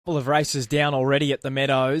Couple of races down already at the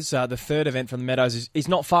Meadows. The third event from the Meadows is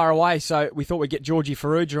not far away, so we thought we'd get Georgie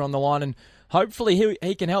Ferrugia on the line, and hopefully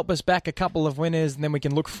he can help us back a couple of winners, and then we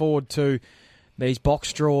can look forward to these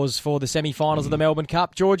box draws for the semi-finals of the Melbourne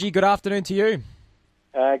Cup. Georgie, good afternoon to you.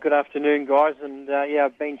 Good afternoon, guys, and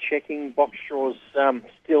I've been checking box draws,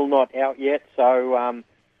 still not out yet, so there'll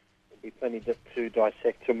be plenty to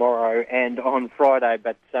dissect tomorrow and on Friday,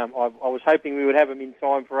 but I was hoping we would have them in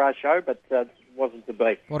time for our show, but wasn't to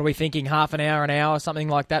be. What are we thinking, half an hour, something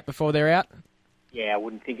like that before they're out? Yeah, I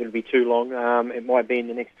wouldn't think it would be too long. It might be in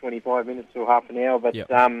the next 25 minutes or half an hour, but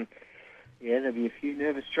there'll be a few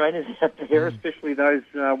nervous trainers out there, especially those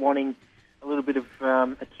wanting a little bit of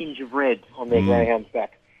a tinge of red on their greyhound's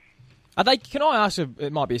back. Are they? Can I ask,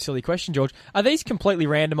 it might be a silly question, George, are these completely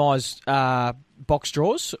randomised box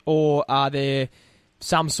draws, or are there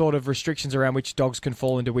some sort of restrictions around which dogs can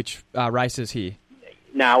fall into which races here?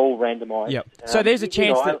 No, all randomised. Yep. So there's a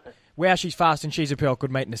chance that Wow She's Fast and She's a Pearl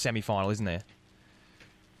could meet in the semi-final, isn't there?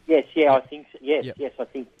 Yes, I think so. Yes, I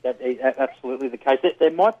think that is absolutely the case.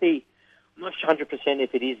 There might be, I'm not 100%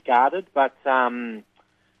 if it is guarded, but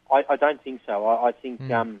I don't think so. I think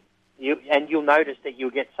you'll notice that you'll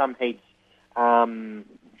get some heats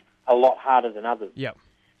a lot harder than others. Yep.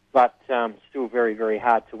 But still very, very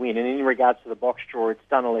hard to win. And in regards to the box draw, it's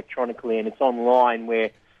done electronically and it's online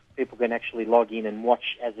where people can actually log in and watch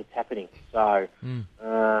as it's happening. So,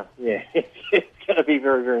 it's going to be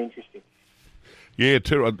very, very interesting. Yeah,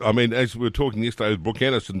 too. I mean, as we were talking yesterday with Brooke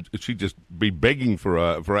Ennis, and she'd just be begging for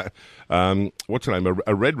what's her name,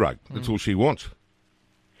 a red rug. That's all she wants.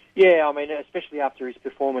 Yeah, I mean, especially after his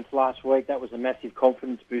performance last week, that was a massive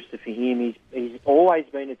confidence booster for him. He's always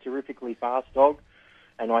been a terrifically fast dog,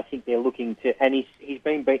 and I think they're looking to. And he's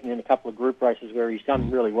been beaten in a couple of group races where he's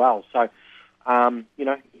done really well. So,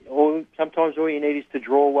 sometimes all you need is to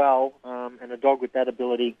draw well, and a dog with that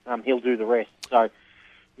ability, he'll do the rest. So,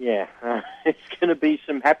 it's going to be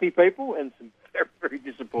some happy people and some very, very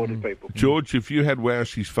disappointed people. George, if you had Wow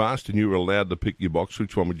She's Fast and you were allowed to pick your box,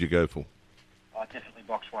 which one would you go for? Definitely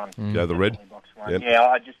box one. Go the red? Box one. Yep.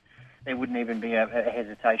 Yeah, there wouldn't even be a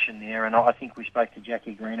hesitation there, and I think we spoke to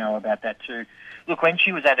Jackie Greeno about that too. Look, when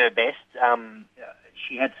she was at her best,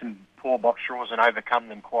 she had some poor box draws and overcome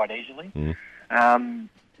them quite easily.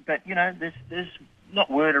 But, there's not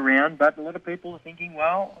word around, but a lot of people are thinking,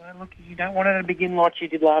 well, look, you don't want her to begin like she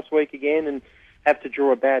did last week again and have to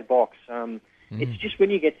draw a bad box. It's just when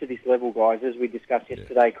you get to this level, guys, as we discussed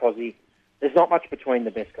yesterday, Cozzy, there's not much between the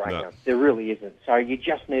best greyhounds. No. There really isn't. So you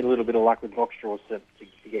just need a little bit of luck with box draws to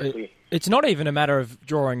get clear. It's not even a matter of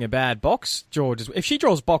drawing a bad box, George. If she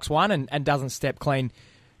draws box one and doesn't step clean,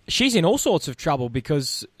 she's in all sorts of trouble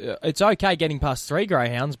because it's okay getting past 3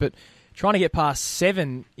 greyhounds, but trying to get past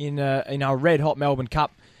 7 in a red-hot Melbourne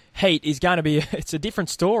Cup heat is going to be it's a different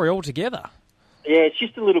story altogether. Yeah, it's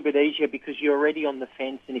just a little bit easier because you're already on the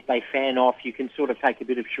fence, and if they fan off, you can sort of take a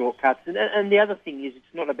bit of shortcuts. And the other thing is, it's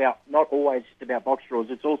not always just about box draws.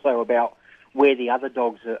 It's also about where the other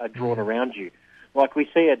dogs are drawn around you. Like we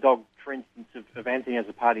see a dog, for instance, of Anthony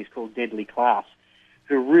Azzopardi's called Deadly Class,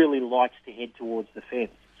 who really likes to head towards the fence.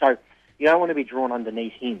 So you don't want to be drawn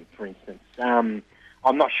underneath him, for instance.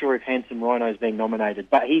 I'm not sure if Handsome Rhino's being nominated,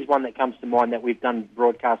 but he's one that comes to mind that we've done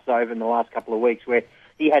broadcasts over in the last couple of weeks where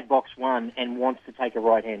he had box one and wants to take a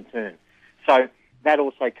right-hand turn. So that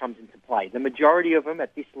also comes into play. The majority of them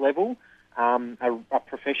at this level are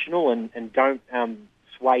professional and don't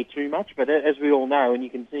sway too much. But as we all know, and you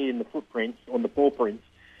can see in the footprints, on the paw prints,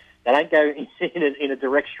 they don't go in a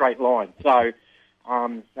direct straight line. So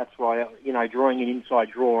that's why, drawing an inside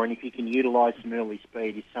draw, and if you can utilise some early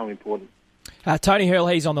speed is so important. Tony Hurl,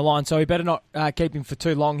 he's on the line, so we better not keep him for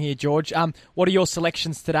too long here, George. What are your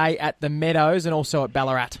selections today at the Meadows and also at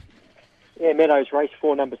Ballarat? Yeah, Meadows, race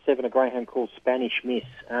 4, number 7, a greyhound called Spanish Miss.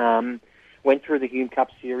 Went through the Hume Cup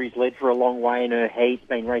Series, led for a long way in her heat,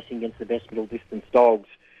 been racing against the best middle distance dogs.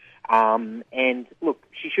 And look,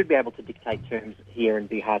 she should be able to dictate terms here and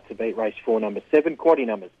be hard to beat. Race 4, number 7, quaddy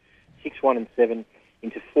numbers 6, 1 and 7,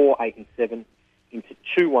 into 4, 8 and 7, into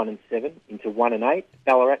 2, 1 and 7, into 1 and 8.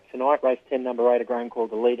 Ballarat tonight, race 10, number 8, a greyhound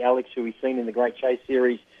called Elite Alex, who we've seen in the Great Chase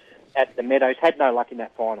Series at the Meadows, had no luck in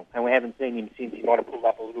that final, and we haven't seen him since. He might have pulled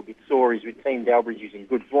up a little bit sore. He's with Team Dalbury's using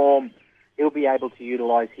good form. He'll be able to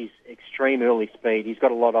utilise his extreme early speed. He's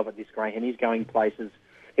got a lot of it, this greyhound. He's going places.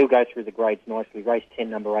 He'll go through the grades nicely. Race 10,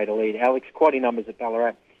 number 8, Elite Alex. Quaddy numbers at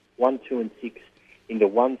Ballarat, 1, 2 and 6, into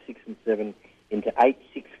 1, 6 and 7, into 8,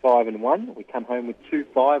 6, 5 and 1. We come home with 2,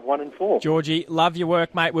 5, 1 and 4. Georgie, love your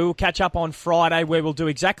work, mate. We will catch up on Friday where we'll do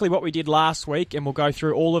exactly what we did last week, and we'll go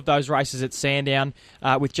through all of those races at Sandown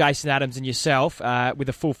with Jason Adams and yourself with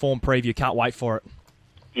a full form preview. Can't wait for it.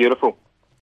 Beautiful.